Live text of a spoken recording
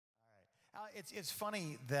It's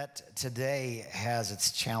funny that today has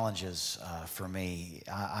its challenges for me.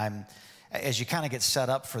 As you kind of get set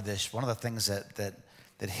up for this, one of the things that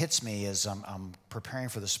hits me as I'm preparing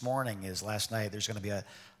for this morning is last night there's going to be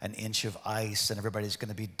an inch of ice and everybody's going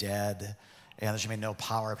to be dead, and there's going to be no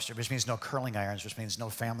power, which means no curling irons, which means no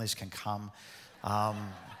families can come,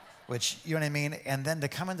 which, you know what I mean? And then to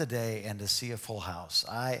come in today and to see a full house.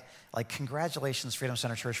 Congratulations, Freedom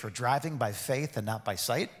Center Church, for driving by faith and not by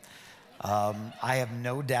sight. I have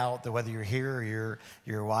no doubt that whether you're here or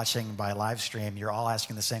you're watching by live stream, you're all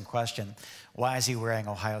asking the same question: why is he wearing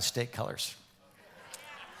Ohio State colors?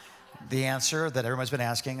 The answer that everyone's been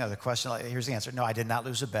asking, or the question, here's the answer: no, I did not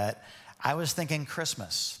lose a bet. I was thinking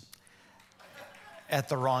Christmas at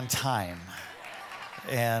the wrong time.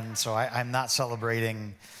 And so I'm not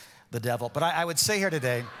celebrating the devil. But I would say here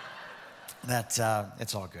today that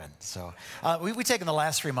it's all good. So we've taken the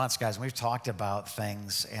last 3 months, guys, and we've talked about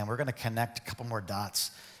things, and we're going to connect a couple more dots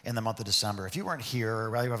in the month of December. If you weren't here, or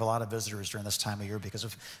rather you have a lot of visitors during this time of year because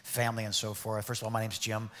of family and so forth. First of all, my name's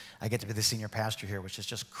Jim. I get to be the senior pastor here, which is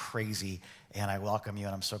just crazy, and I welcome you,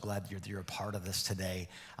 and I'm so glad you're a part of this today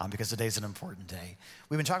because today's an important day.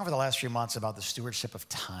 We've been talking for the last 3 months about the stewardship of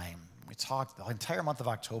time. We talked the entire month of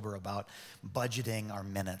October about budgeting our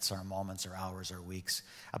minutes, our moments, our hours, our weeks,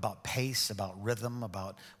 about pace, about rhythm,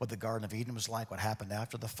 about what the Garden of Eden was like, what happened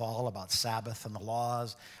after the fall, about Sabbath and the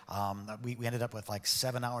laws. We ended up with like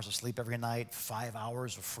 7 hours of sleep every night, 5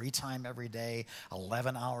 hours of free time every day,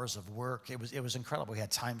 11 hours of work. It was incredible. We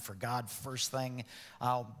had time for God first thing.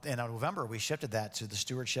 In November, we shifted that to the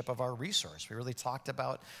stewardship of our resource. We really talked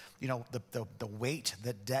about, the weight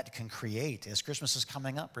that debt can create. As Christmas is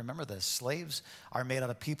coming up, remember this: slaves are made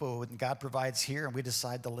out of people who God provides here, and we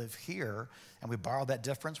decide to live here, and we borrow that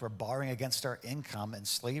difference. We're borrowing against our income, and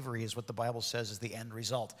slavery is what the Bible says is the end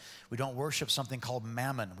result. We don't worship something called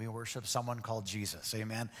mammon. We worship someone called Jesus.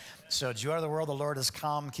 Amen? So, joy of the world, the Lord has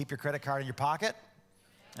come. Keep your credit card in your pocket.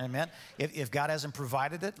 Amen. If God hasn't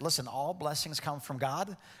provided it, listen, all blessings come from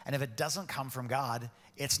God, and if it doesn't come from God,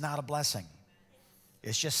 it's not a blessing.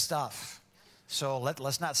 It's just stuff. So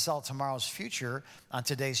let's not sell tomorrow's future on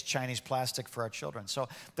today's Chinese plastic for our children. So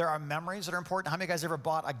there are memories that are important. How many of you guys ever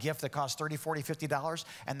bought a gift that cost $30, $40, $50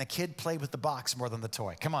 and the kid played with the box more than the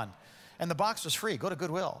toy? Come on. And the box was free. Go to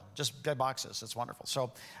Goodwill. Just buy boxes. It's wonderful.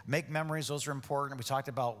 So make memories. Those are important. We talked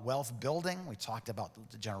about wealth building. We talked about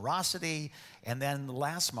generosity. And then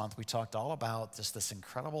last month, we talked all about this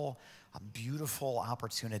incredible, beautiful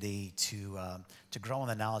opportunity to grow in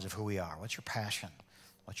the knowledge of who we are. What's your passion?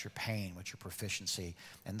 What's your pain? What's your proficiency?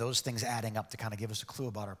 And those things adding up to kind of give us a clue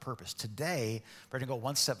about our purpose. Today, we're going to go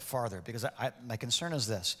one step farther because my concern is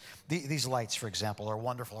this. These lights, for example, are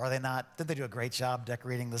wonderful. Are they not? Did they do a great job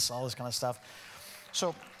decorating all this kind of stuff?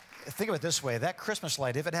 So think of it this way. That Christmas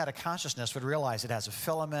light, if it had a consciousness, would realize it has a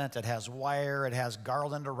filament, it has wire, it has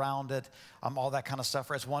garland around it, all that kind of stuff.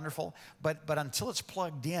 It's wonderful. But until it's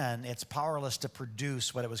plugged in, it's powerless to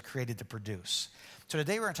produce what it was created to produce. So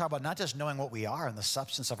today we're going to talk about not just knowing what we are and the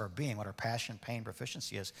substance of our being, what our passion, pain,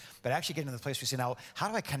 proficiency is, but actually getting to the place we say, now, how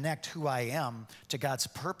do I connect who I am to God's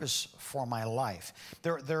purpose for my life?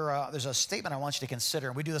 There's a statement I want you to consider,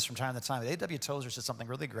 and we do this from time to time. A.W. Tozer said something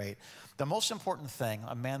really great. The most important thing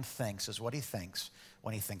a man thinks is what he thinks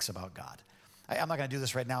when he thinks about God. I'm not going to do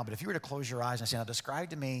this right now, but if you were to close your eyes and say, now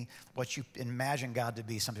describe to me what you imagine God to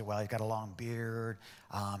be. Something, well, he's got a long beard.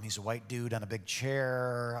 He's a white dude on a big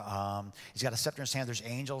chair. He's got a scepter in his hand. There's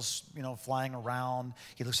angels, flying around.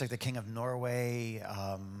 He looks like the king of Norway. You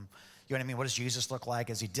know what I mean? What does Jesus look like?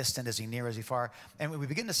 Is he distant? Is he near? Is he far? And we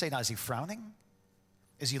begin to say, now, is he frowning?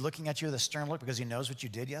 Is he looking at you with a stern look because he knows what you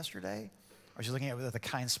did yesterday? Or is he looking at you with a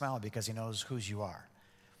kind smile because he knows whose you are?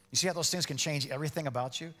 You see how those things can change everything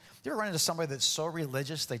about you? You ever run into somebody that's so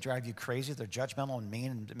religious, they drive you crazy, they're judgmental and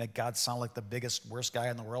mean and make God sound like the biggest, worst guy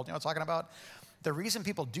in the world? You know what I'm talking about? The reason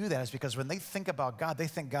people do that is because when they think about God, they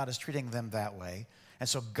think God is treating them that way. And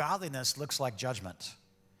so godliness looks like judgment.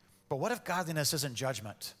 But what if godliness isn't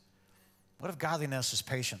judgment? What if godliness is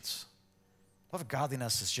patience? What if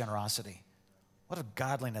godliness is generosity? What if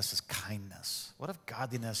godliness is kindness? What if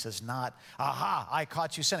godliness is not, aha, I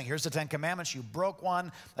caught you sinning. Here's the 10 Commandments. You broke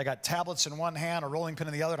one. I got tablets in one hand, a rolling pin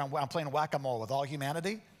in the other, and I'm playing whack-a-mole with all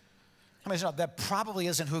humanity? I mean, that probably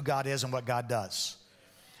isn't who God is and what God does.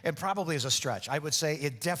 It probably is a stretch. I would say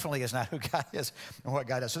it definitely is not who God is and what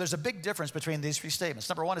God does. So there's a big difference between these three statements.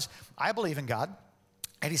 Number one is, I believe in God.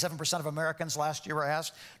 87% of Americans last year were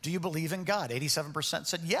asked, do you believe in God? 87%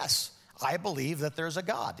 said, yes, I believe that there's a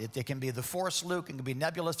God. It can be the Force Luke, it can be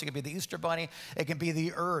nebulous, it can be the Easter Bunny, it can be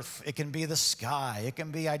the earth, it can be the sky, it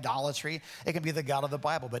can be idolatry, it can be the God of the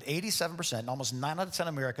Bible. But 87%, almost 9 out of 10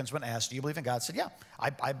 Americans, when asked, do you believe in God, said, yeah,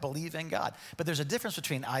 I believe in God. But there's a difference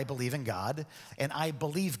between I believe in God and I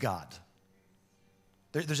believe God.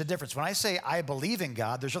 There's a difference. When I say I believe in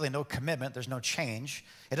God, there's really no commitment. There's no change.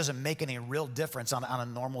 It doesn't make any real difference on a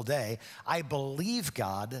normal day. I believe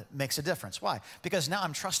God makes a difference. Why? Because now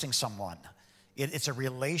I'm trusting someone. It's a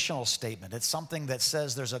relational statement. It's something that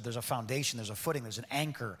says there's a foundation, there's a footing, there's an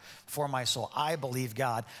anchor for my soul. I believe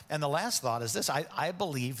God. And the last thought is this. I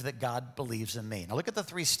believe that God believes in me. Now look at the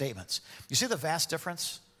 3 statements. You see the vast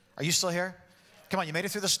difference? Are you still here? Come on, you made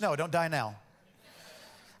it through the snow. Don't die now.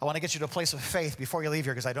 I want to get you to a place of faith before you leave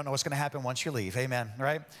here because I don't know what's going to happen once you leave. Amen,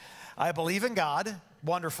 right? I believe in God.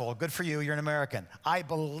 Wonderful. Good for you. You're an American. I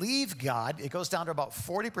believe God. It goes down to about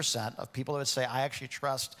 40% of people that would say, I actually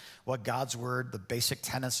trust what God's word, the basic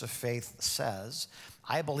tenets of faith says.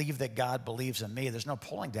 I believe that God believes in me. There's no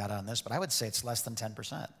polling data on this, but I would say it's less than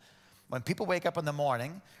 10%. When people wake up in the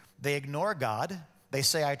morning, they ignore God. They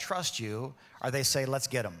say, I trust you, or they say, let's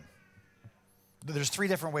get him. There's 3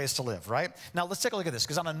 different ways to live, right? Now, let's take a look at this,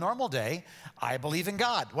 because on a normal day, I believe in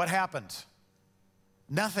God. What happened?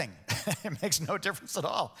 Nothing. It makes no difference at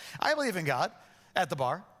all. I believe in God at the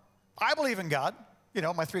bar. I believe in God. You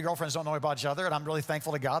know, my 3 girlfriends don't know about each other, and I'm really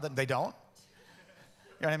thankful to God that they don't.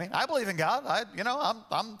 You know what I mean? I believe in God.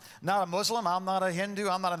 I'm not a Muslim. I'm not a Hindu.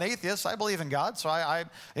 I'm not an atheist. I believe in God. So I'm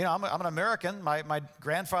an American. My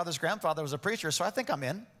grandfather's grandfather was a preacher, so I think I'm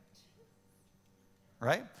in.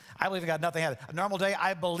 Right? I believe in God, nothing happened. A normal day,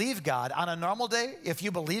 I believe God. On a normal day, if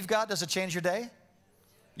you believe God, does it change your day?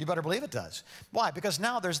 You better believe it does. Why? Because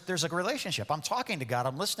now there's a relationship. I'm talking to God.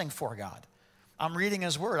 I'm listening for God. I'm reading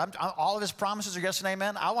his word. All of his promises are yes and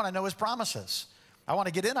amen. I want to know his promises. I want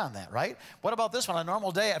to get in on that, right? What about this one? On a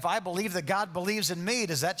normal day, if I believe that God believes in me,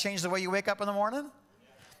 does that change the way you wake up in the morning?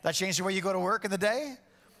 That change the way you go to work in the day?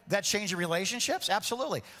 That change your relationships?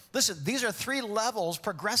 Absolutely. Listen, these are 3 levels,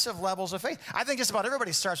 progressive levels of faith. I think just about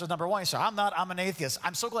everybody starts with number 1. You say, I'm an atheist.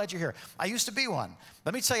 I'm so glad you're here. I used to be one.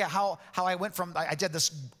 Let me tell you how I went from, I did this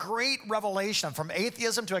great revelation from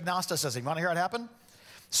atheism to agnosticism. You want to hear what happened?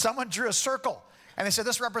 Someone drew a circle. And they said,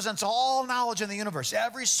 this represents all knowledge in the universe,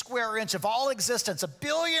 every square inch of all existence, 1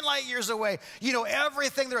 billion light years away. You know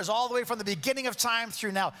everything there is all the way from the beginning of time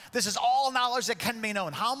through now. This is all knowledge that can be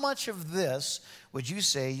known. How much of this would you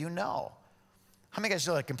say you know? How many guys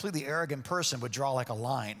know that a completely arrogant person would draw like a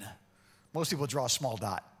line? Most people draw a small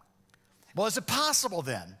dot. Well, is it possible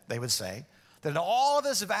then, they would say, that in all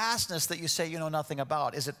this vastness that you say you know nothing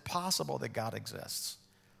about, is it possible that God exists?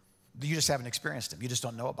 You just haven't experienced him. You just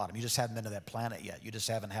don't know about him. You just haven't been to that planet yet. You just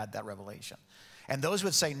haven't had that revelation. And those who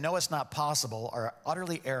would say, no, it's not possible, are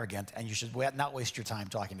utterly arrogant, and you should not waste your time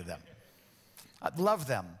talking to them. I love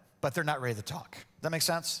them, but they're not ready to talk. Does that make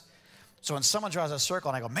sense? So when someone draws a circle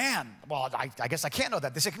and I go, man, well, I guess I can't know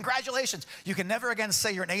that. They say, congratulations. You can never again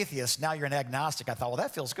say you're an atheist. Now you're an agnostic. I thought, well,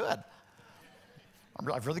 that feels good.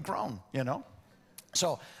 I've really grown, you know?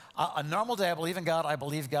 So a normal day, I believe in God, I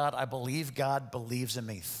believe God, I believe God believes in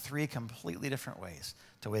me. 3 completely different ways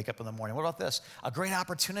to wake up in the morning. What about this? A great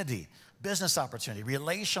opportunity, business opportunity,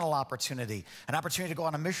 relational opportunity, an opportunity to go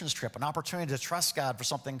on a missions trip, an opportunity to trust God for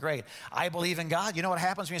something great. I believe in God. You know what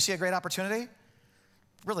happens when you see a great opportunity?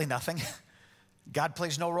 Really nothing. God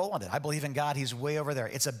plays no role in it. I believe in God. He's way over there.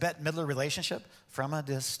 It's a Bette Midler relationship from a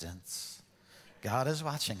distance. God is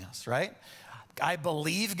watching us, right? I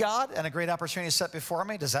believe God and a great opportunity is set before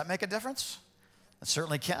me. Does that make a difference? It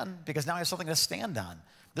certainly can, because now I have something to stand on.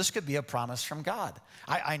 This could be a promise from God.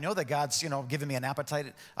 I know that God's, given me an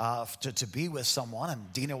appetite to be with someone,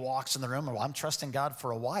 and Dina walks in the room, and I'm trusting God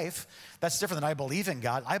for a wife. That's different than I believe in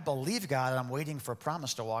God. I believe God, and I'm waiting for a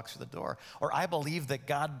promise to walk through the door. Or I believe that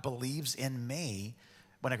God believes in me.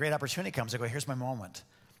 When a great opportunity comes, I go, here's my moment.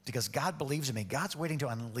 Because God believes in me. God's waiting to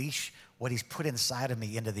unleash what he's put inside of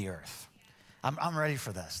me into the earth. I'm ready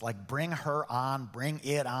for this. Like, bring her on, bring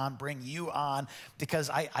it on, bring you on, because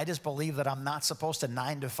I just believe that I'm not supposed to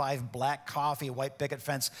 9 to 5 black coffee, white picket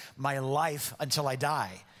fence my life until I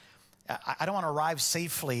die. I don't want to arrive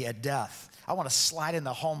safely at death. I want to slide in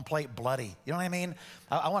the home plate bloody. You know what I mean?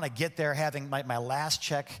 I want to get there having my last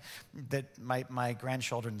check that my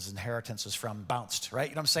grandchildren's inheritance is from bounced, right?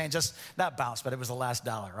 You know what I'm saying? Just not bounced, but it was the last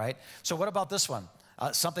dollar, right? So what about this one?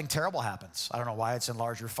 Something terrible happens. I don't know why it's in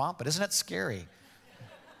larger font, but isn't it scary?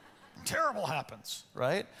 Terrible happens,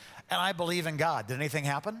 right? And I believe in God. Did anything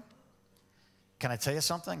happen? Can I tell you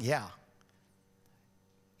something? Yeah.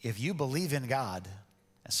 If you believe in God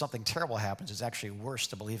and something terrible happens, it's actually worse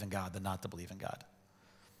to believe in God than not to believe in God.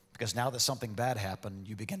 Because now that something bad happened,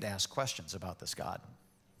 you begin to ask questions about this God.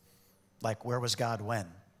 Like, where was God when?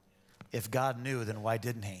 If God knew, then why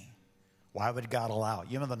didn't he? Why would God allow?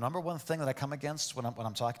 You know, the number one thing that I come against when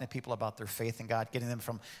I'm talking to people about their faith in God, getting them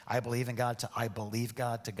from I believe in God to I believe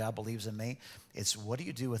God to God believes in me, it's what do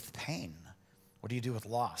you do with pain? What do you do with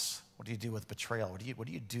loss? What do you do with betrayal? What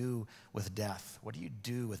do you do with death? What do you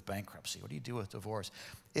do with bankruptcy? What do you do with divorce?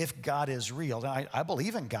 If God is real, I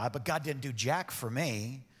believe in God, but God didn't do jack for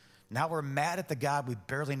me. Now we're mad at the God we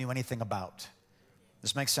barely knew anything about.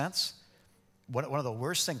 This makes sense? One of the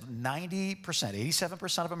worst things, 90%,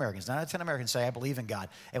 87% of Americans, 9 out of 10 Americans say, I believe in God.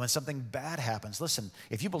 And when something bad happens, listen,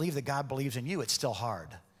 if you believe that God believes in you, it's still hard.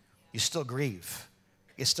 You still grieve.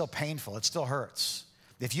 It's still painful. It still hurts.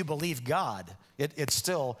 If you believe God, it's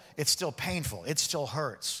still painful. It still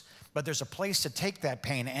hurts. But there's a place to take that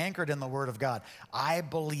pain anchored in the Word of God. I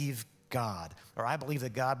believe God, or I believe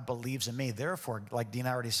that God believes in me. Therefore, like Dean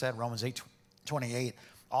already said, Romans 8:28,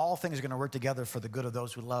 all things are going to work together for the good of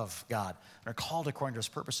those who love God and are called according to his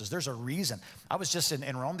purposes. There's a reason. I was just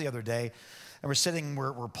in Rome the other day, and we're sitting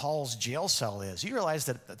where Paul's jail cell is. You realize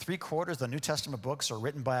that 3/4 of the New Testament books are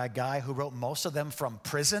written by a guy who wrote most of them from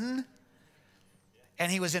prison?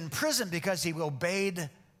 And he was in prison because he obeyed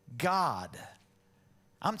God.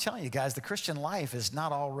 I'm telling you guys, the Christian life is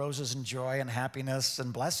not all roses and joy and happiness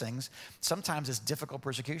and blessings. Sometimes it's difficult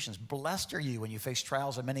persecutions. Blessed are you when you face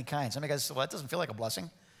trials of many kinds. Some of you guys say, well, that doesn't feel like a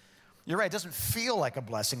blessing. You're right, it doesn't feel like a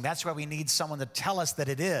blessing. That's why we need someone to tell us that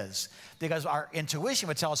it is. Because our intuition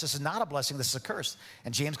would tell us this is not a blessing, this is a curse.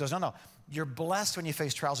 And James goes, no, you're blessed when you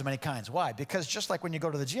face trials of many kinds. Why? Because just like when you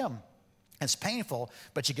go to the gym, it's painful,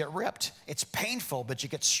 but you get ripped. It's painful, but you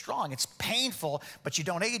get strong. It's painful, but you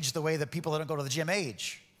don't age the way that people that don't go to the gym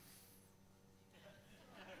age.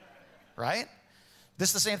 Right? This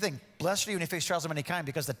is the same thing. Blessed are you when you face trials of many kinds,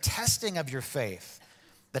 because the testing of your faith,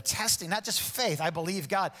 the testing, not just faith, I believe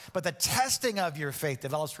God, but the testing of your faith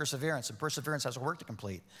develops perseverance, and perseverance has a work to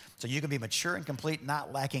complete. So you can be mature and complete,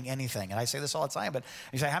 not lacking anything. And I say this all the time, but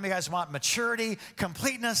you say, how many guys want maturity,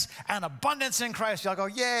 completeness, and abundance in Christ? Y'all go,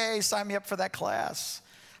 yay, sign me up for that class.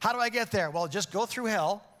 How do I get there? Well, just go through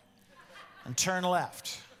hell and turn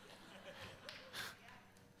left.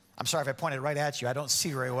 I'm sorry if I pointed right at you. I don't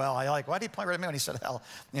see very well. I like, why did he point right at me when he said hell?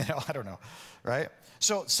 You know, I don't know, right?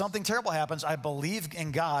 So something terrible happens. I believe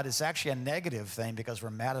in God is actually a negative thing because we're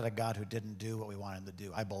mad at a God who didn't do what we wanted him to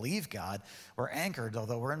do. I believe God. We're anchored,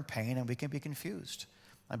 although we're in pain and we can be confused.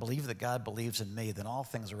 I believe that God believes in me, then all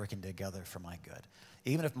things are working together for my good.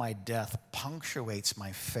 Even if my death punctuates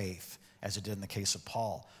my faith, as it did in the case of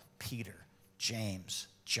Paul, Peter, James,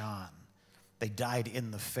 John, they died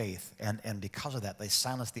in the faith, and because of that, they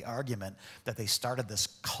silenced the argument that they started this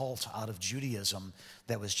cult out of Judaism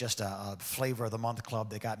that was just a flavor of the month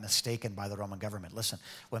club that got mistaken by the Roman government. Listen,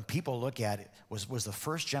 when people look at it, was the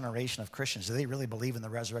first generation of Christians, do they really believe in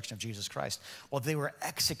the resurrection of Jesus Christ? Well, they were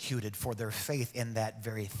executed for their faith in that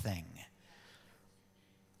very thing.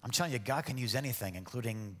 I'm telling you, God can use anything,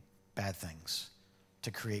 including bad things,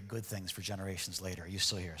 to create good things for generations later. Are you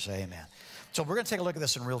still here? Say amen. So we're going to take a look at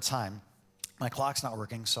this in real time. My clock's not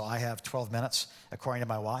working, so I have 12 minutes according to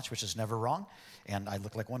my watch, which is never wrong. And I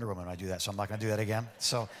look like Wonder Woman when I do that, so I'm not going to do that again.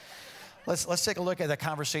 So let's take a look at that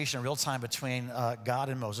conversation in real time between God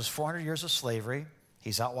and Moses. 400 years of slavery.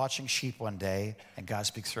 He's out watching sheep one day, and God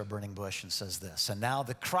speaks through a burning bush and says this, and now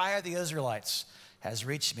the cry of the Israelites has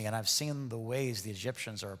reached me, and I've seen the ways the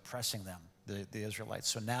Egyptians are oppressing them, the Israelites.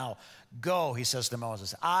 So now go, he says to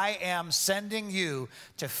Moses, I am sending you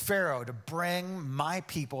to Pharaoh to bring my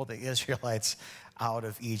people, the Israelites, out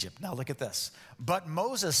of Egypt. Now look at this. But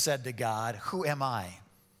Moses said to God, who am I?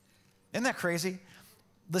 Isn't that crazy?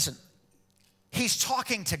 Listen, he's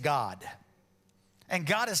talking to God, and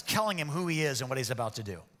God is telling him who he is and what he's about to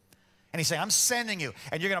do. And he's saying, I'm sending you,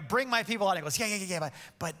 and you're going to bring my people out. And he goes, yeah,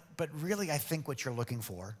 but really I think what you're looking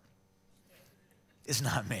for is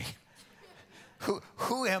not me.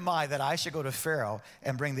 Who am I that I should go to Pharaoh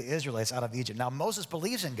and bring the Israelites out of Egypt? Now, Moses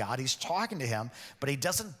believes in God. He's talking to him, but he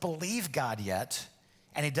doesn't believe God yet,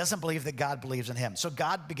 and he doesn't believe that God believes in him. So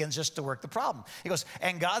God begins just to work the problem. He goes,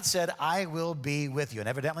 and God said, I will be with you. And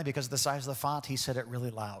evidently, because of the size of the font, he said it really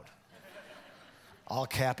loud. All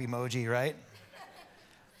cap emoji, right?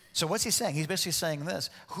 So what's he saying? He's basically saying this,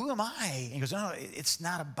 who am I? And he goes, no, it's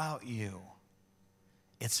not about you.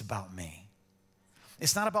 It's about me.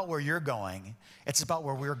 It's not about where you're going. It's about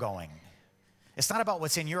where we're going. It's not about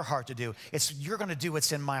what's in your heart to do. It's you're going to do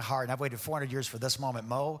what's in my heart. And I've waited 400 years for this moment.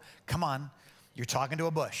 Mo, come on. You're talking to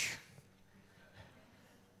a bush.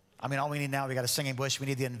 I mean, all we need now, we got a singing bush. We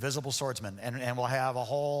need the invisible swordsman. And we'll have a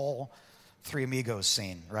whole Three Amigos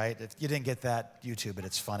scene, right? If you didn't get that, YouTube it,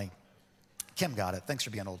 it's funny. Kim got it. Thanks for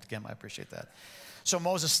being old, Kim. I appreciate that. So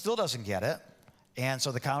Moses still doesn't get it. And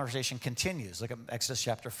so the conversation continues. Look at Exodus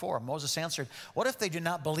chapter 4. Moses answered, what if they do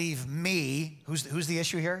not believe me? Who's the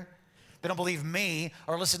issue here? They don't believe me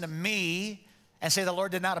or listen to me and say the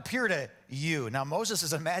Lord did not appear to you. Now Moses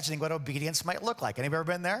is imagining what obedience might look like. Anybody ever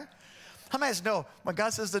been there? How many guys know when God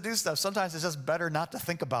says to do stuff, sometimes it's just better not to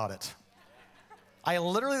think about it. I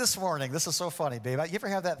literally this morning, this is so funny, babe. You ever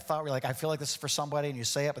have that thought where you're like, I feel like this is for somebody, and you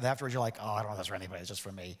say it, but afterwards you're like, oh, I don't know if that's for anybody, it's just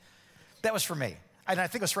for me. That was for me. And I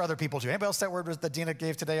think it was for other people too. Anybody else that word that Dina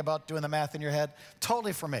gave today about doing the math in your head?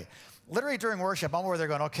 Totally for me. Literally during worship, I'm over there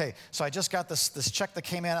going, okay, so I just got this check that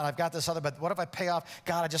came in, and I've got this other, but what if I pay off?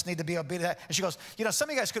 God, I just need to be obedient. And she goes, you know, some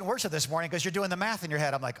of you guys couldn't worship this morning because you're doing the math in your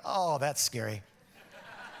head. I'm like, oh, that's scary.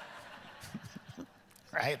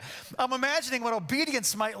 Right? I'm imagining what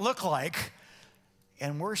obedience might look like,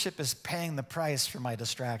 and worship is paying the price for my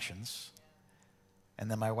distractions. And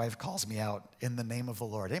then my wife calls me out in the name of the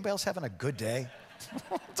Lord. Anybody else having a good day?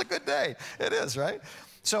 It's a good day. It is, right?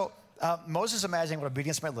 So Moses imagining what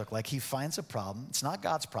obedience might look like. He finds a problem. It's not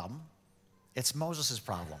God's problem. It's Moses'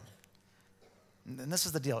 problem. And this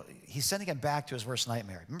is the deal. He's sending him back to his worst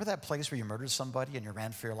nightmare. Remember that place where you murdered somebody and you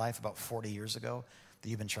ran for your life about 40 years ago that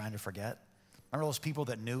you've been trying to forget? Remember those people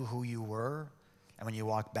that knew who you were? And when you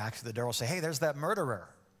walk back to the door, will say, hey, there's that murderer.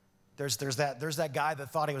 There's that guy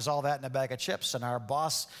that thought he was all that in a bag of chips, and our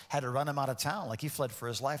boss had to run him out of town. Like he fled for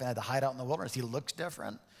his life and had to hide out in the wilderness. He looks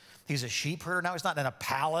different. He's a sheep herder now. He's not in a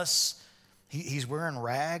palace. He's wearing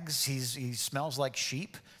rags. He smells like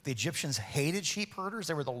sheep. The Egyptians hated sheep herders.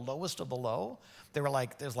 They were the lowest of the low. They were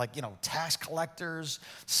like, tax collectors,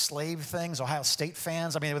 slave things, Ohio State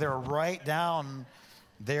fans. I mean, they were right down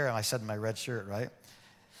there. And I said in my red shirt, right?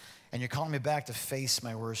 And you're calling me back to face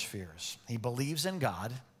my worst fears. He believes in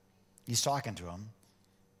God. He's talking to him.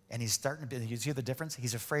 And he's starting to, you see the difference?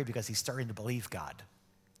 He's afraid because he's starting to believe God.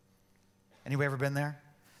 Anybody ever been there?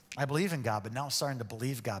 I believe in God, but now I'm starting to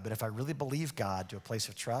believe God. But if I really believe God to a place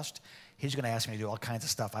of trust, he's going to ask me to do all kinds of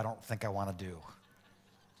stuff I don't think I want to do.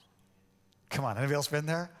 Come on, anybody else been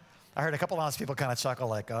there? I heard a couple of honest people kind of chuckle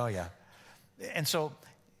like, oh yeah. And so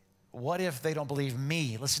what if they don't believe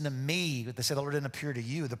me? Listen to me. They say the Lord didn't appear to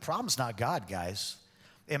you. The problem's not God, guys.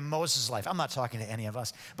 In Moses' life, I'm not talking to any of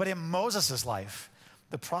us, but in Moses' life,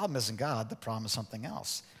 the problem isn't God, the problem is something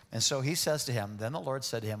else. And so he says to him, then the Lord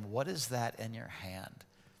said to him, what is that in your hand?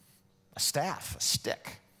 A staff, a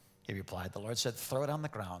stick. He replied, the Lord said, throw it on the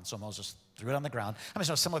ground. So Moses threw it on the ground. I mean,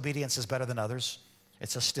 so some obedience is better than others.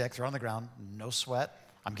 It's a stick, throw it on the ground, no sweat.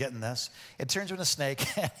 I'm getting this. It turns into a snake,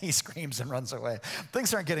 and he screams and runs away.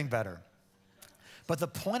 Things aren't getting better. But the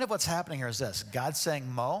point of what's happening here is this. God's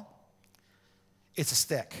saying, Mo, it's a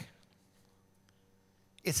stick.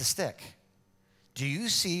 It's a stick. Do you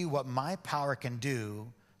see what my power can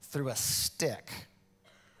do through a stick?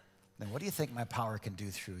 Then what do you think my power can do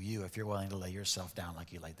through you if you're willing to lay yourself down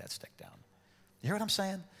like you laid that stick down? You hear what I'm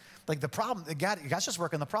saying? Like the problem, God's just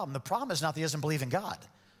working the problem. The problem is not that he doesn't believe in God.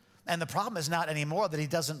 And the problem is not anymore that he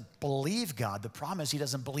doesn't believe God. The problem is he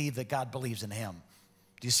doesn't believe that God believes in him.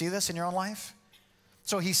 Do you see this in your own life?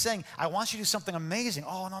 So he's saying, I want you to do something amazing.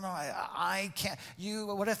 Oh, no, I can't.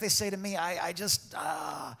 What if they say to me,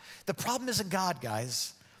 the problem isn't God,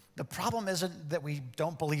 guys. The problem isn't that we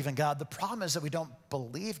don't believe in God. The problem is that we don't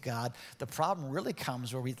believe God. The problem really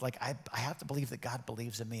comes where I have to believe that God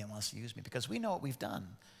believes in me and wants to use me because we know what we've done.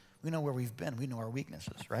 We know where we've been. We know our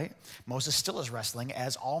weaknesses, right? Moses still is wrestling,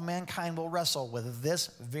 as all mankind will wrestle with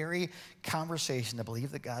this very conversation to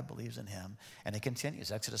believe that God believes in him. And it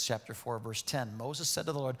continues. Exodus chapter 4, verse 10. Moses said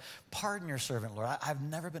to the Lord, pardon your servant, Lord. I've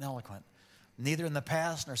never been eloquent, neither in the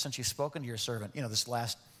past nor since you've spoken to your servant. You know, this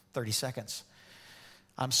last 30 seconds.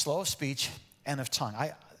 I'm slow of speech and of tongue.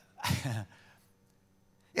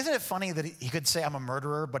 Isn't it funny that he could say I'm a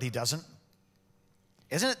murderer, but he doesn't?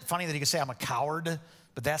 Isn't it funny that he could say I'm a coward,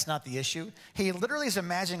 but that's not the issue? He literally is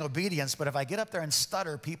imagining obedience, but if I get up there and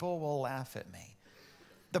stutter, people will laugh at me.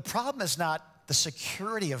 The problem is not the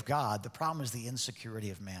security of God. The problem is the insecurity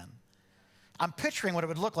of man. I'm picturing what it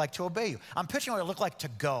would look like to obey you. I'm picturing what it would look like to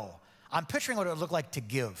go. I'm picturing what it would look like to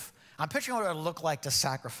give. I'm picturing what it would look like to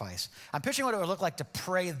sacrifice. I'm picturing what it would look like to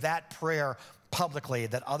pray that prayer publicly,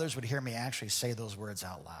 that others would hear me actually say those words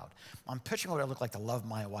out loud. I'm picturing what it would look like to love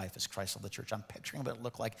my wife as Christ loved the church. I'm picturing what it would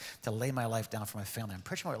look like to lay my life down for my family. I'm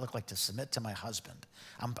picturing what it would look like to submit to my husband.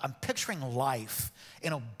 I'm picturing life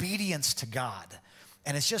in obedience to God.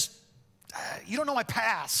 And it's just, you don't know my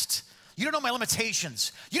past. You don't know my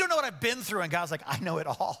limitations. You don't know what I've been through. And God's like, I know it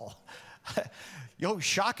all. Yo,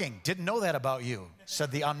 shocking. Didn't know that about you,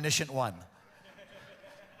 said the omniscient one.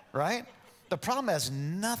 Right? The problem has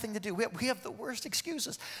nothing to do. We have the worst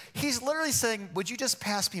excuses. He's literally saying, would you just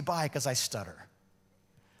pass me by because I stutter?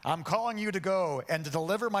 I'm calling you to go and to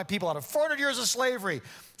deliver my people out of 400 years of slavery.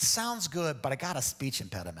 Sounds good, but I got a speech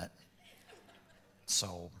impediment.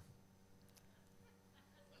 So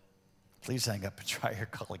please hang up and try your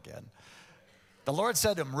call again. The Lord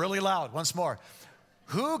said to him really loud, once more,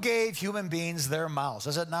 who gave human beings their mouths?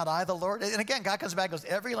 Is it not I, the Lord? And again, God comes back and goes,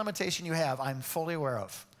 every limitation you have, I'm fully aware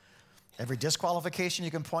of. Every disqualification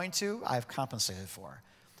you can point to, I've compensated for.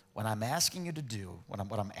 What I'm asking you to do, what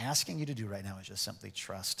I'm asking you to do right now is just simply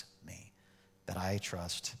trust me, that I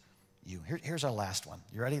trust you. Here's our last one.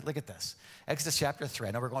 You ready? Look at this. Exodus chapter 3.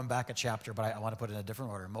 I know we're going back a chapter, but I want to put it in a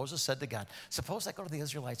different order. Moses said to God, suppose I go to the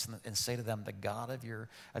Israelites and say to them, the God of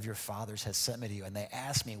your fathers has sent me to you. And they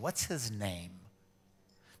ask me, what's his name?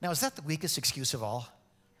 Now, is that the weakest excuse of all?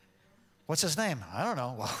 What's his name? I don't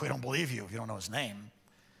know. Well, we don't believe you if you don't know his name.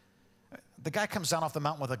 The guy comes down off the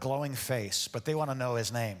mountain with a glowing face, but they want to know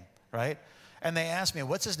his name, right? And they ask me,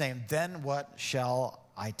 what's his name? Then what shall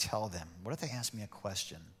I tell them? What if they ask me a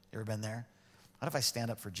question? You ever been there? What if I stand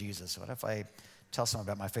up for Jesus? What if I tell someone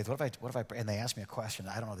about my faith? What if I and they ask me a question,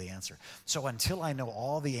 I don't know the answer. So until I know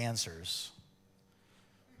all the answers,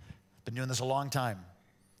 been doing this a long time,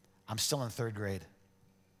 I'm still in 3rd grade.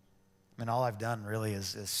 I mean, all I've done really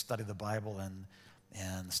is study the Bible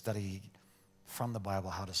and study from the Bible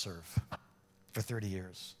how to serve for 30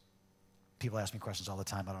 years. People ask me questions all the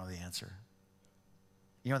time. I don't know the answer.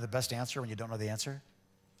 You know the best answer when you don't know the answer?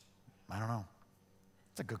 I don't know.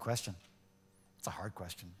 It's a good question. It's a hard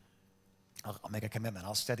question. I'll make a commitment.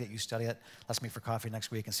 I'll study it. You study it. Let's meet for coffee next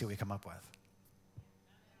week and see what we come up with.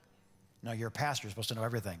 No, you're a pastor. You're supposed to know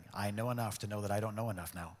everything. I know enough to know that I don't know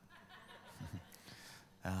enough now.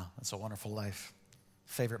 That's a wonderful life.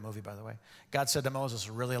 Favorite movie, by the way. God said to Moses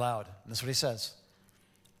really loud, and this is what he says,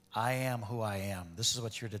 I am who I am. This is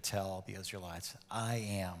what you're to tell the Israelites. I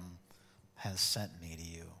am has sent me to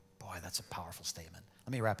you. Boy, that's a powerful statement.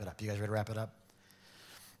 Let me wrap it up. You guys ready to wrap it up?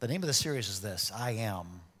 The name of the series is this, I am,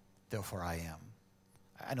 therefore I am.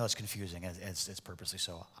 I know it's confusing. It's purposely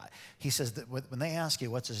so. He says that when they ask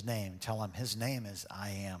you what's his name, tell them his name is I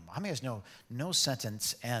am. How many of you know no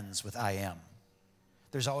sentence ends with I am?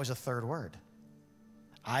 There's always a third word.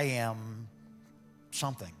 I am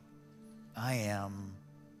something. I am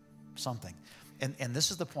something. And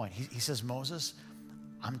this is the point. He says, Moses,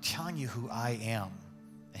 I'm telling you who I am.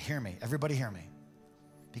 And hear me. Everybody hear me.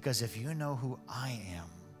 Because if you know who I am,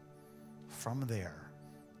 from there,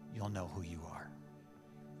 you'll know who you are.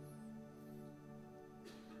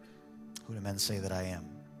 Who do men say that I am?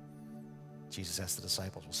 Jesus asked the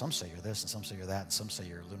disciples, well, some say you're this, and some say you're that, and some say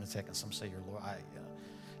you're a lunatic, and some say you're Lord.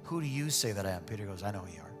 Who do you say that I am? Peter goes, I know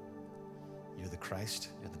who you are. You're the Christ.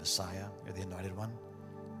 You're the Messiah. You're the anointed one.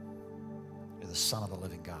 You're the Son of the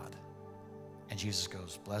living God. And Jesus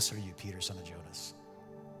goes, blessed are you, Peter, son of Jonas.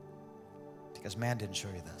 Because man didn't show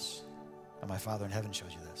you this, but my Father in heaven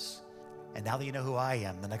shows you this. And now that you know who I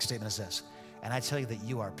am, the next statement is this, and I tell you that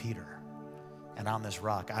you are Peter, and on this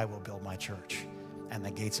rock I will build my church, and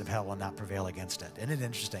the gates of hell will not prevail against it. Isn't it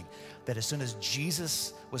interesting that as soon as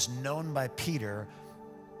Jesus was known by Peter,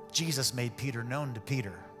 Jesus made Peter known to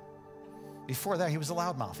Peter. Before that, he was the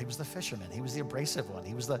loudmouth. He was the fisherman. He was the abrasive one.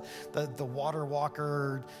 He was the water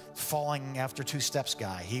walker, falling after 2 steps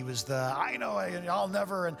guy. He was the, I know, I'll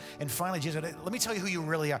never. And finally, Jesus said, let me tell you who you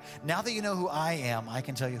really are. Now that you know who I am, I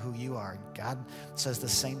can tell you who you are. God says the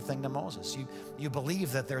same thing to Moses. You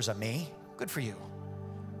believe that there's a me? Good for you.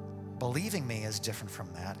 Believing me is different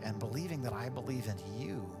from that. And believing that I believe in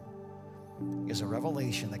you is a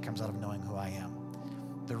revelation that comes out of knowing who I am.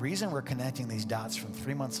 The reason we're connecting these dots from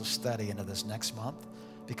 3 months of study into this next month,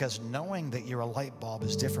 because knowing that you're a light bulb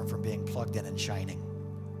is different from being plugged in and shining.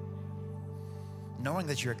 Knowing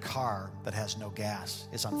that you're a car that has no gas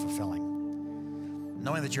is unfulfilling.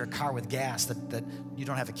 Knowing that you're a car with gas, that you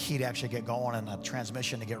don't have a key to actually get going and a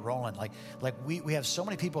transmission to get rolling. Like we have so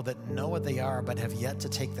many people that know what they are but have yet to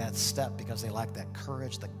take that step because they lack that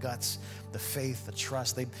courage, the guts, the faith, the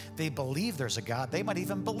trust. They believe there's a God. They might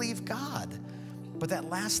even believe God. But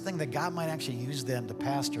that last thing that God might actually use them to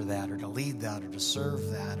pastor that or to lead that or to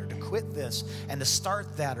serve that or to quit this and to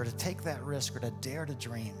start that or to take that risk or to dare to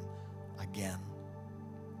dream again.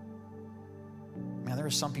 Man, there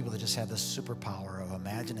are some people that just have this superpower of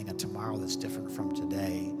imagining a tomorrow that's different from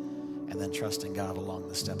today and then trusting God along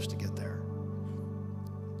the steps to get there.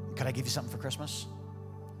 Could I give you something for Christmas?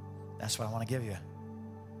 That's what I want to give you.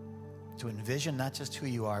 To envision not just who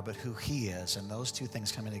you are, but who He is, and those two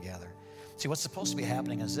things coming together. See, what's supposed to be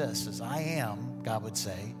happening is this, is I am, God would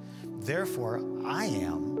say, therefore I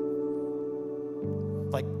am.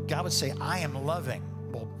 Like God would say, I am loving.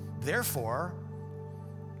 Well, therefore,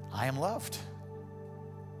 I am loved.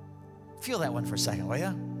 Feel that one for a second, will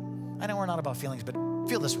you? I know we're not about feelings, but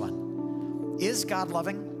feel this one. Is God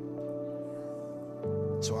loving?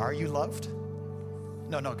 So are you loved?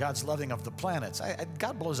 No, God's loving of the planets.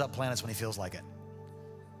 God blows up planets when he feels like it.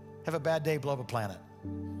 Have a bad day, blow up a planet.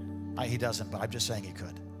 He doesn't, but I'm just saying he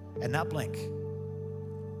could. And not blink.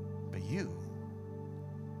 But you,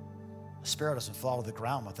 the Spirit doesn't fall to the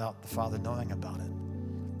ground without the Father knowing about it.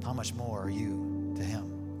 How much more are you to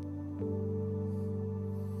him?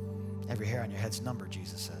 Every hair on your head's numbered,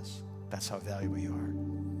 Jesus says. That's how valuable you are.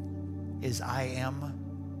 Is I am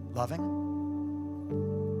loving?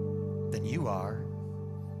 Then you are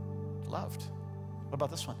loved. What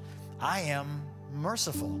about this one? I am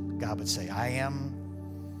merciful, God would say. I am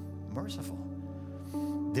merciful.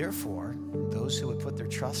 Therefore, those who would put their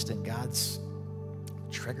trust in God's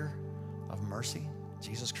trigger of mercy,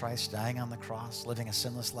 Jesus Christ dying on the cross, living a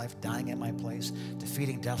sinless life, dying in my place,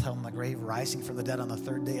 defeating death, hell, and the grave, rising from the dead on the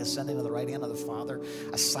third day, ascending to the right hand of the Father,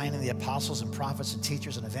 assigning the apostles and prophets and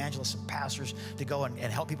teachers and evangelists and pastors to go and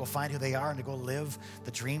help people find who they are and to go live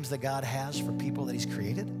the dreams that God has for people that he's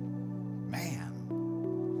created.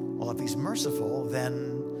 Man. Well, if he's merciful,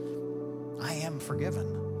 then I am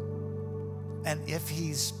forgiven. And if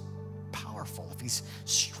he's powerful, if he's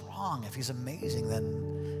strong, if he's amazing,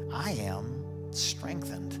 then I am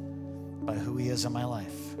strengthened by who he is in my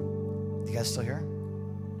life. You guys still here?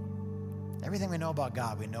 Everything we know about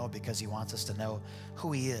God, we know because he wants us to know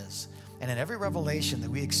who he is. And in every revelation that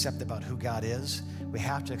we accept about who God is, we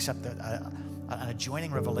have to accept an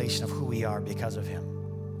adjoining revelation of who we are because of him.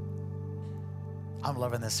 I'm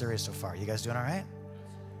loving this series so far. You guys doing all right?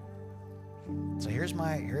 So here's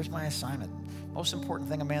my assignment. Most important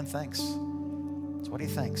thing a man thinks. It's what he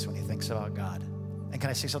thinks when he thinks about God. And can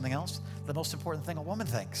I say something else? The most important thing a woman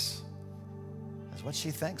thinks is what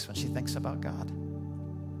she thinks when she thinks about God.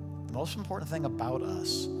 The most important thing about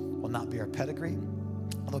us will not be our pedigree,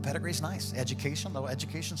 although pedigree is nice. Education, though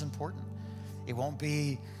education's important. It won't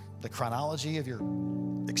be the chronology of your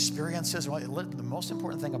experiences. The most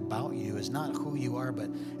important thing about you is not who you are, but,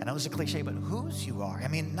 and I know it's a cliche, but whose you are. I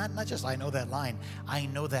mean, not just I know that line, I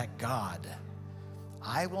know that God.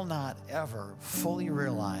 I will not ever fully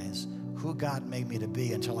realize who God made me to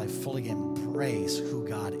be until I fully embrace who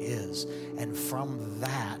God is. And from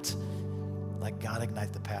that, let God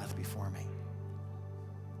ignite the path before me.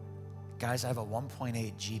 Guys, I have a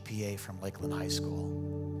 1.8 GPA from Lakeland High School.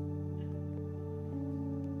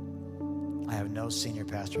 I have no senior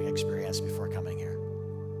pastoring experience before coming here.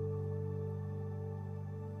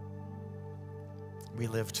 We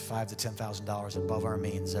lived $5,000 to $10,000 above our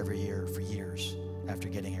means every year for years after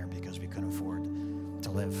getting here because we couldn't afford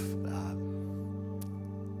to live.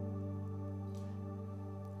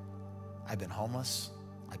 I've been homeless.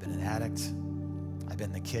 I've been an addict. I've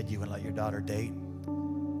been the kid you wouldn't let your daughter date.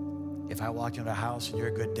 If I walked into a house and you're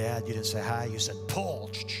a good dad, you didn't say hi, you said, pull.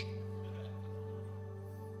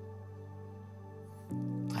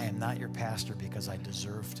 I am not your pastor because I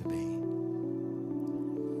deserve to be.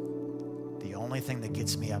 The only thing that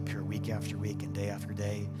gets me up here week after week and day after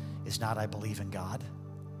day is not I believe in God.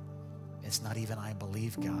 It's not even I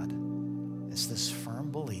believe God. It's this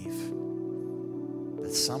firm belief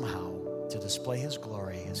that somehow to display his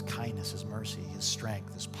glory, his kindness, his mercy, his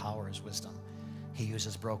strength, his power, his wisdom, he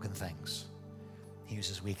uses broken things. He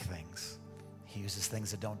uses weak things. He uses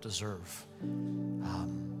things that don't deserve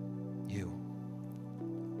you.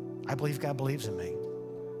 I believe God believes in me.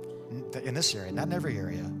 In this area, not in every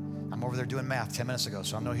area. I'm over there doing math 10 minutes ago,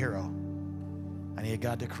 so I'm no hero. I need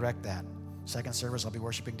God to correct that. Second service, I'll be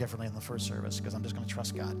worshiping differently than the first service because I'm just going to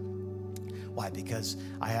trust God. Why? Because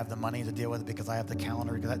I have the money to deal with it, because I have the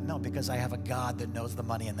calendar. No, because I have a God that knows the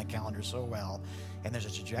money and the calendar so well. And there's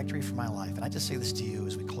a trajectory for my life. And I just say this to you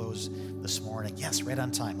as we close this morning. Yes, right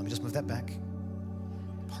on time. Let me just move that back.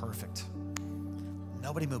 Perfect.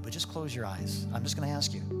 Nobody move, but just close your eyes. I'm just going to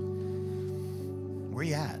ask you, where are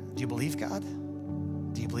you at? Do you believe God?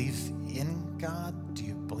 Do you believe in God? Do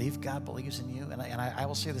you believe God believes in you? And I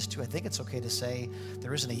will say this too. I think it's okay to say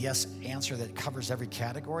there isn't a yes answer that covers every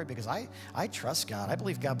category, because I trust God. I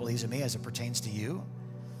believe God believes in me as it pertains to you.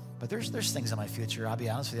 But there's things in my future, I'll be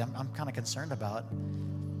honest with you, I'm kind of concerned about.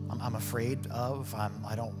 I'm afraid of.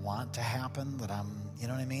 I don't want to happen. That you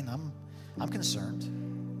know what I mean? I'm concerned.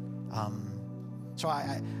 So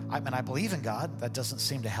I believe in God. That doesn't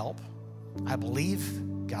seem to help. I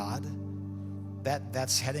believe God.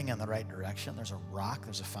 That's heading in the right direction. There's a rock,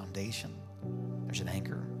 there's a foundation, there's an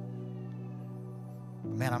anchor.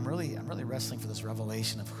 Man, I'm really wrestling for this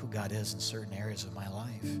revelation of who God is in certain areas of my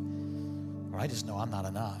life. Or I just know I'm not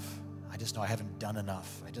enough. I just know I haven't done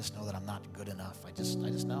enough. I just know that I'm not good enough. I just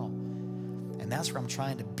know. And that's where I'm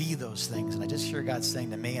trying to be those things. And I just hear God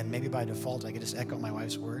saying to me, and maybe by default I could just echo my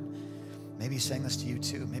wife's word. Maybe he's saying this to you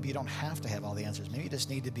too. Maybe you don't have to have all the answers. Maybe you just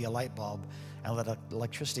need to be a light bulb and let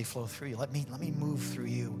electricity flow through you. Let me move through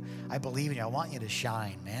you. I believe in you. I want you to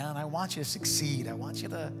shine, man. I want you to succeed. I want you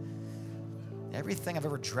to... Everything I've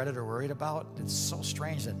ever dreaded or worried about, it's so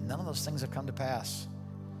strange that none of those things have come to pass.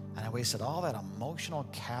 And I wasted all that emotional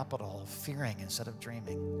capital fearing instead of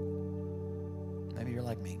dreaming. Maybe you're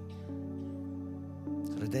like me.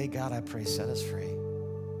 So today, God, I pray, set us free.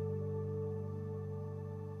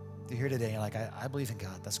 If you're here today and you're like, I believe in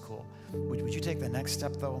God, that's cool. Would you take the next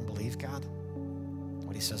step, though, and believe God?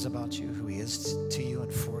 What he says about you, who he is to you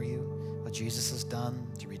and for you, what Jesus has done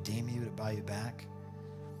to redeem you, to buy you back,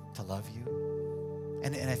 to love you.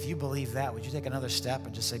 And if you believe that, would you take another step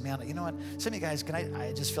and just say, man, you know what? Some of you guys,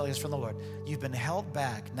 I just feel like it's from the Lord. You've been held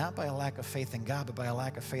back, not by a lack of faith in God, but by a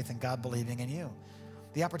lack of faith in God believing in you.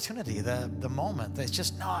 The opportunity, the moment, it's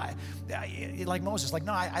just, like Moses, like,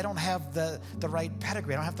 no, I don't have the right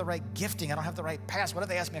pedigree. I don't have the right gifting. I don't have the right past. What if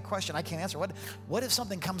they ask me a question I can't answer? What if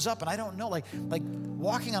something comes up and I don't know? Like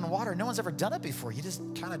walking on water, no one's ever done it before. You just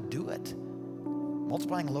kind of do it.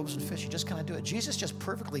 Multiplying loaves and fish, you just kind of do it. Jesus just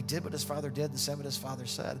perfectly did what his Father did and said what his Father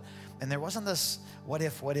said. And there wasn't this what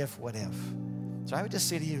if. So I would just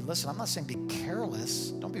say to you, listen, I'm not saying be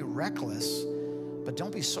careless. Don't be reckless. But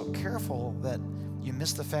don't be so careful that you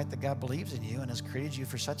miss the fact that God believes in you and has created you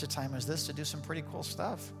for such a time as this to do some pretty cool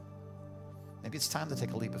stuff. Maybe it's time to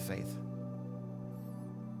take a leap of faith.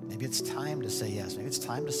 Maybe it's time to say yes. Maybe it's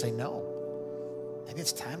time to say no. Maybe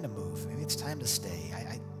it's time to move. Maybe it's time to stay.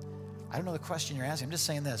 I don't know the question you're asking. I'm just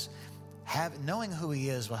saying this. Knowing who he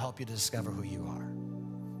is will help you to discover who you are.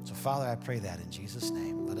 So, Father, I pray that in Jesus'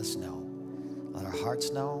 name. Let us know. Let our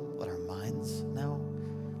hearts know. Let our minds know.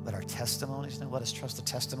 Let our testimonies know. Let us trust the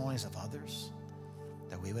testimonies of others,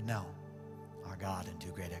 that we would know our God and do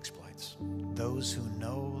great exploits. Those who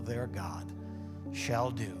know their God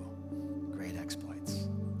shall do great exploits.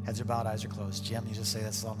 Heads are bowed, eyes are closed. Jim, you just say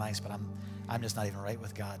that's all nice, but I'm just not even right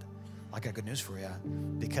with God. I got good news for you.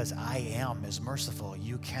 Because I am as merciful,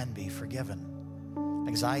 you can be forgiven.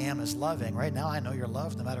 Because I am as loving. Right now, I know you're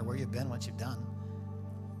loved no matter where you've been, what you've done.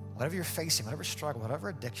 Whatever you're facing, whatever struggle, whatever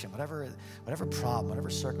addiction, whatever problem, whatever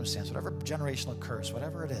circumstance, whatever generational curse,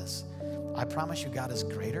 whatever it is, I promise you God is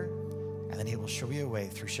greater, and then he will show you a way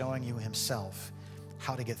through showing you himself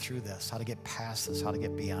how to get through this, how to get past this, how to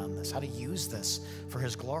get beyond this, how to use this for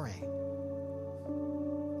his glory.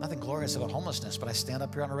 Nothing glorious about homelessness, but I stand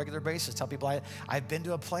up here on a regular basis, tell people I've been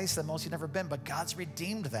to a place that most of you never been, but God's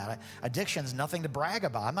redeemed that. Addiction's nothing to brag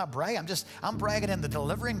about. I'm not bragging. I'm bragging in the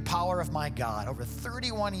delivering power of my God over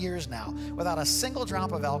 31 years now, without a single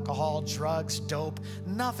drop of alcohol, drugs, dope,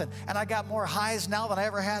 nothing. And I got more highs now than I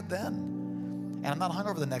ever had then. And I'm not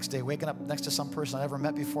hungover the next day, waking up next to some person I never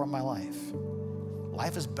met before in my life.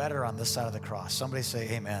 Life is better on this side of the cross. Somebody say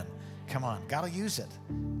amen. Come on, God will use it.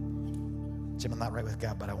 Jim, I'm not right with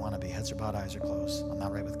God, but I want to be. Heads are bowed, eyes are closed. I'm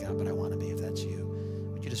not right with God, but I want to be. If that's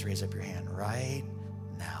you, would you just raise up your hand right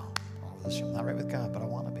now? All of this room. Not right with God, but I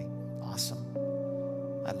want to be. Awesome.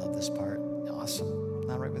 I love this part. Awesome.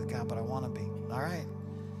 Not right with God, but I want to be. All right.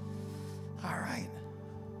 All right.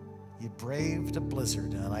 You braved a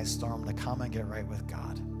blizzard and an ice storm to come and get right with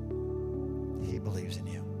God. He believes in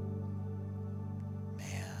you.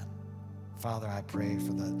 Man. Father, I pray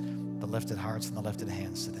for the lifted hearts and the lifted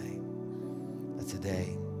hands today.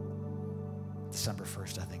 Today, December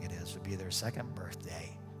 1st, I think it is, would be their second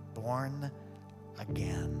birthday, born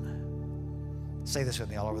again. Say this with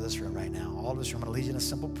me all over this room right now. All over this room, I'm going to lead you in a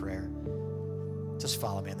simple prayer. Just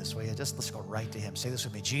follow me in this way. Let's go right to him. Say this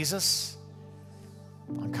with me. Jesus,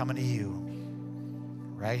 I'm coming to you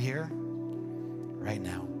right here, right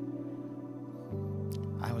now.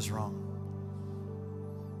 I was wrong,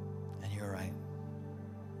 and you're right.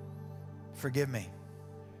 Forgive me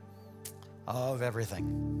of everything.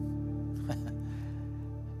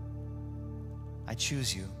 I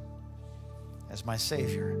choose you as my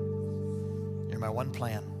Savior. You're my one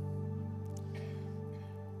plan.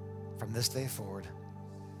 From this day forward,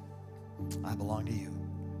 I belong to you.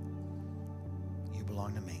 You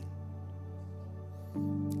belong to me.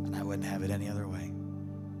 And I wouldn't have it any other way.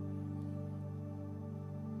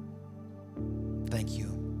 Thank you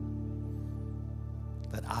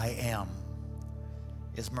that I am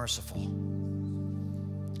is merciful.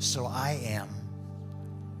 So I am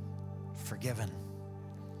forgiven.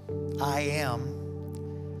 I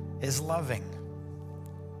am is loving.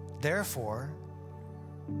 Therefore,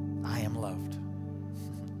 I am loved.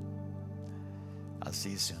 I'll see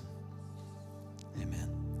you soon. Amen.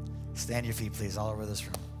 Stand your feet, please, all over this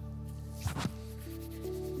room.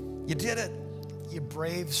 You did it. You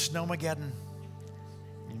braved Snowmageddon.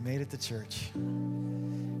 You made it to church.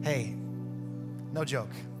 Hey, no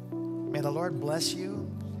joke. May the Lord bless you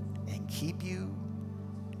and keep you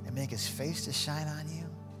and make his face to shine on you.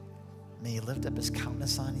 May he lift up his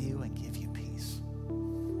countenance on you and give you peace.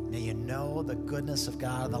 May you know the goodness of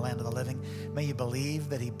God in the land of the living. May you believe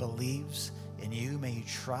that he believes in you. May you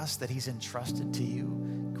trust that he's entrusted to you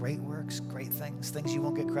great works, great things, things you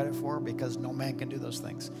won't get credit for because no man can do those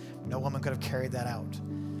things. No woman could have carried that out.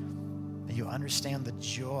 May you understand the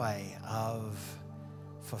joy of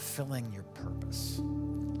fulfilling your purpose.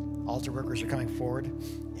 Altar workers are coming forward,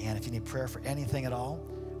 and if you need prayer for anything at all,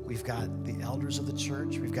 we've got the elders of the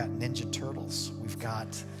church. We've got Ninja Turtles. We've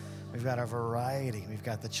got a variety. We've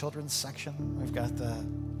got the children's section.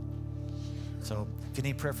 So if you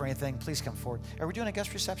need prayer for anything, please come forward. Are we doing a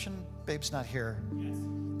guest reception? Babe's not here. Yes.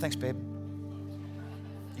 Thanks, babe.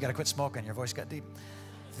 You got to quit smoking. Your voice got deep.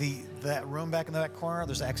 That room back in that corner,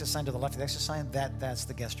 there's the exit sign to the left of the exit sign. That's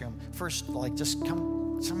the guest room. First, just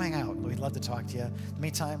come hang out. We'd love to talk to you. In the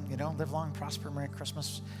meantime, live long, prosper, Merry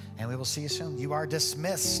Christmas, and we will see you soon. You are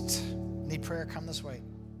dismissed. Need prayer? Come this way.